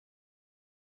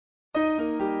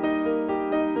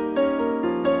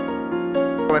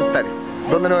comentarios.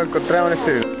 ¿Dónde nos encontramos en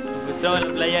este video? Nos encontramos en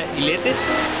la playa Illetes,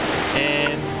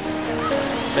 en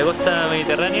la costa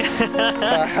mediterránea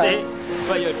de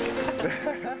Mallorca.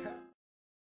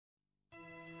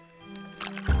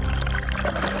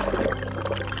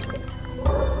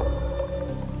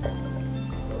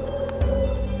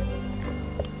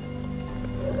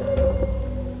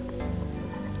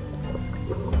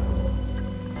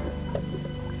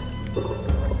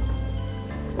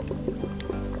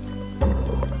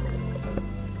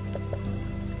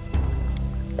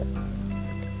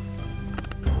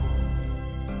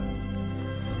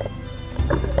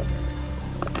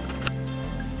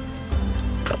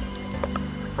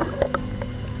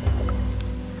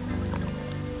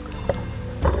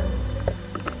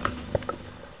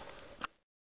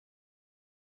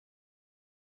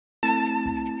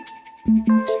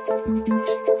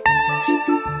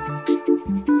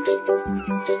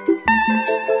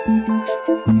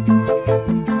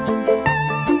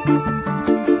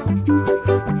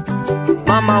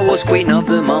 Mama was queen of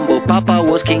the mambo, Papa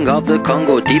was king of the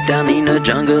Congo. Deep down in the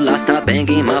jungle I start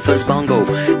banging my first bongo.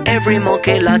 Every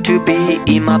monkey like to be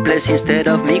in my place instead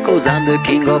of me, cause I'm the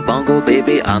king of bongo,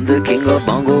 baby, I'm the king of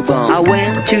bongo bong. I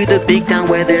went to the big town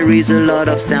where there is a lot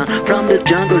of sound, from the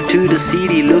jungle to the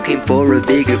city looking for a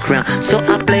bigger crown. So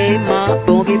I play my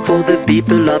boogie for the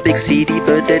people of big city,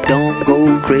 but they don't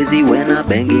go crazy when I'm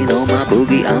banging on my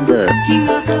boogie. I'm the king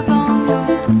of the bongo,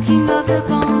 king of the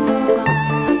bongo.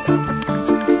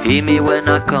 Hear me when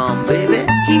I come, baby.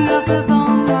 King of the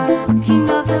bongo, king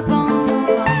of the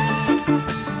bongo.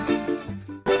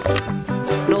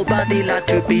 Nobody like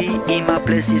to be in my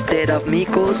place instead of me,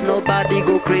 cause nobody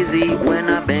go crazy when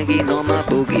I'm banging on my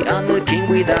boogie. I'm a king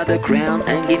without a crown,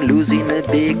 hanging loose in a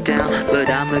big town, but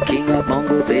I'm a king of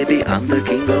bongo, baby, I'm the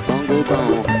king of bongo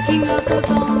bong. King of the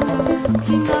bongo,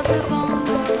 king of the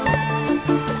bongo.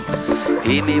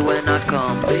 Hear me when I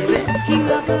come, baby.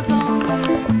 King of the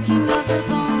bongo, king of the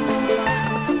bongo.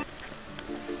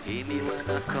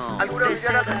 They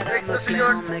say that I'm a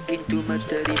clown, making too much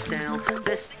dirty sound.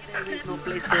 They say there is no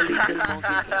place for little monkey.